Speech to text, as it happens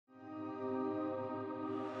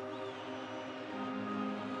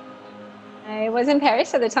I was in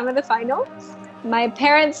Paris at the time of the final. My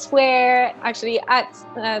parents were actually at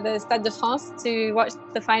the Stade de France to watch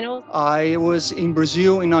the final. I was in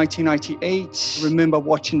Brazil in 1998. I remember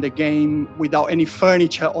watching the game without any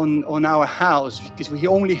furniture on our house because we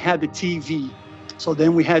only had the TV. So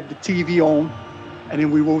then we had the TV on, and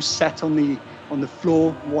then we all sat on the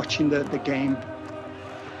floor watching the game.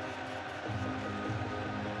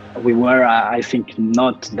 We were, I think,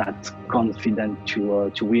 not that confident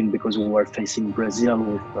to win because we were facing Brazil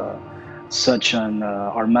with such an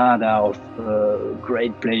armada of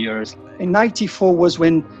great players. In 94 was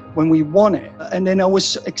when we won it. And then I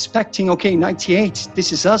was expecting, okay, 98,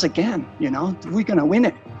 this is us again, we're going to win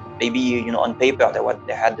it. Maybe, on paper,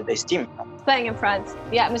 they had the best team. Playing in France,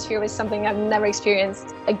 the atmosphere was something I've never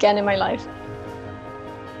experienced again in my life.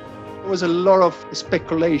 There was a lot of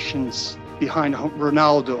speculations behind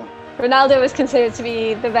Ronaldo. Ronaldo was considered to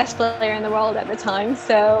be the best player in the world at the time,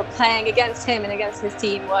 so playing against him and against his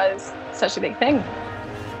team was such a big thing.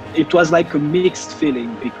 It was like a mixed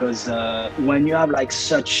feeling because when you have like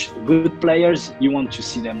such good players, you want to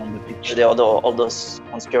see them on the pitch. There are all those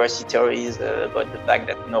conspiracy theories about the fact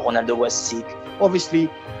that Ronaldo was sick. Obviously,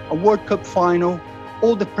 a World Cup final,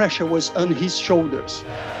 all the pressure was on his shoulders.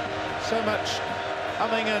 So much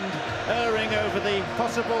humming and erring over the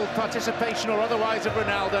possible participation or otherwise of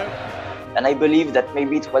Ronaldo. And I believe that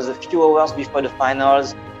maybe it was a few hours before the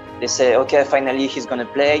finals. They say, okay, finally he's going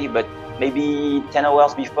to play, but maybe 10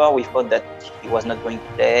 hours before we thought that he was not going to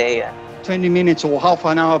play. 20 minutes or half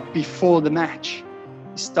an hour before the match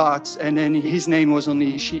starts, and then his name was on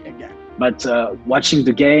the sheet again. But watching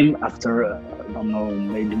the game after, I don't know,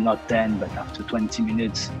 maybe not 10, but after 20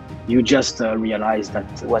 minutes, you just realize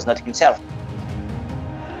that he was not himself.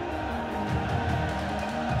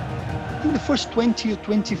 In the first 20 or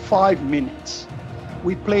 25 minutes,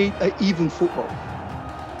 we played even football.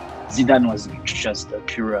 Zidane was just a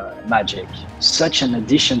pure magic. Such an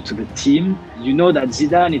addition to the team. You know that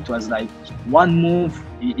Zidane, it was like one move,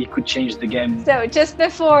 he could change the game. So just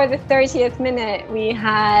before the 30th minute, we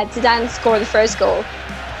had Zidane score the first goal.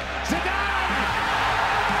 Zidane!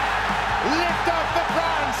 Lift off for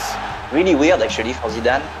France! Really weird actually for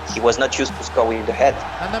Zidane. He was not used to score with the head.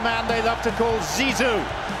 And the man they love to call Zizou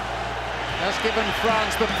has given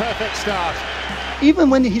France the perfect start. Even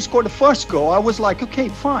when he scored the first goal, I was like, okay,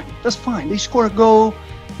 fine, that's fine. They score a goal,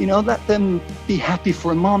 let them be happy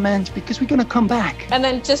for a moment because we're going to come back. And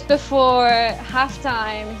then just before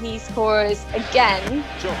halftime, he scores again.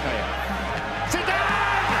 Zidane!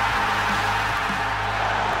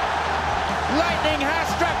 Lightning has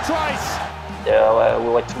struck twice. We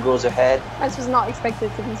were 2 goals ahead. France was not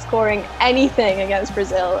expected to be scoring anything against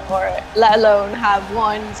Brazil, or let alone have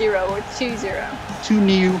 1-0 or 2-0.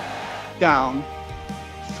 2-0 down.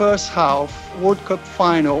 First half, World Cup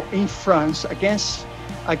final in France against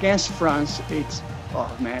France. It's,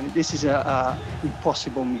 oh man, this is a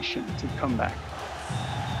impossible mission to come back.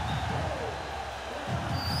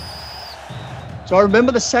 So I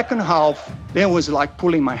remember the second half, then was like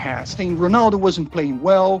pulling my hair. Saying Ronaldo wasn't playing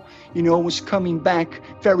well, was coming back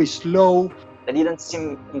very slow. They didn't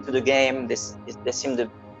seem into the game. They seemed a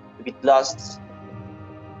bit lost.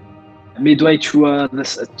 Midway through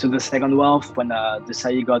to the second half, when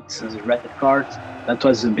Desailly got the red card, that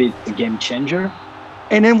was a bit the game changer.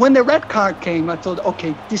 And then when the red card came, I thought,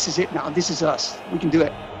 okay, this is it now. This is us. We can do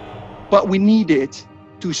it. But we needed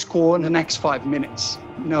to score in the next 5 minutes.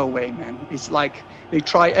 No way, man. It's like they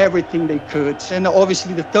tried everything they could. And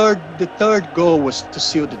obviously the third goal was to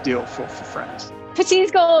seal the deal for France.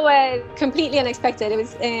 Petit's goal was completely unexpected. It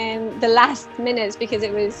was in the last minutes because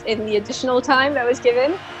it was in the additional time that was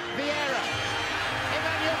given.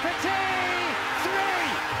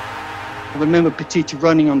 I remember Petit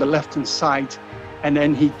running on the left-hand side, and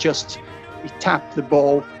then he tapped the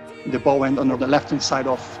ball. The ball went on the left-hand side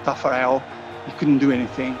of Tafarel. He couldn't do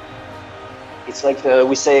anything. It's like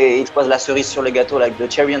we say, it was la cerise sur le gâteau, like the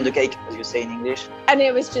cherry on the cake, as you say in English. And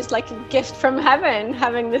it was just like a gift from heaven,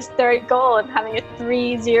 having this third goal and having a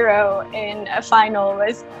 3-0 in a final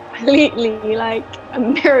was completely like a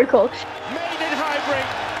miracle. Made in Highbury,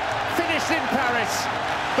 finished in Paris.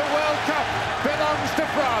 The World Cup belongs to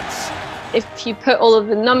France. If you put all of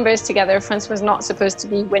the numbers together, France was not supposed to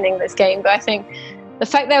be winning this game. But I think the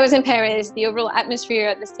fact that it was in Paris, the overall atmosphere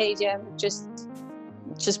at the stadium just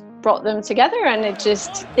brought them together, and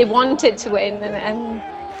they wanted to win, and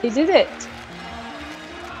they did it.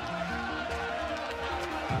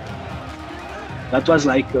 That was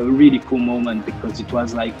like a really cool moment because it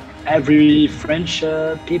was like every French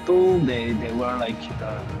people, they were like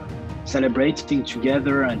celebrating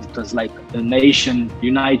together, and it was like a nation,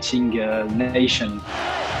 uniting nation.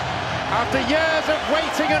 After years of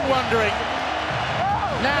waiting and wondering,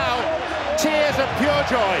 now tears of pure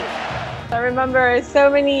joy. I remember so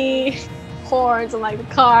many horns on like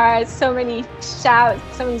the cars, so many shouts,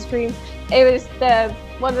 so many screams. It was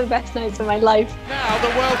one of the best nights of my life. Now the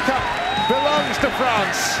World Cup belongs to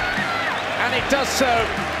France, and it does so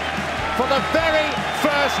for the very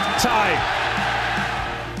first time.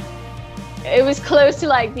 It was close to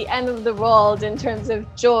like the end of the world in terms of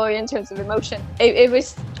joy, in terms of emotion. It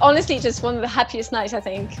was honestly just one of the happiest nights I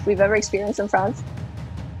think we've ever experienced in France.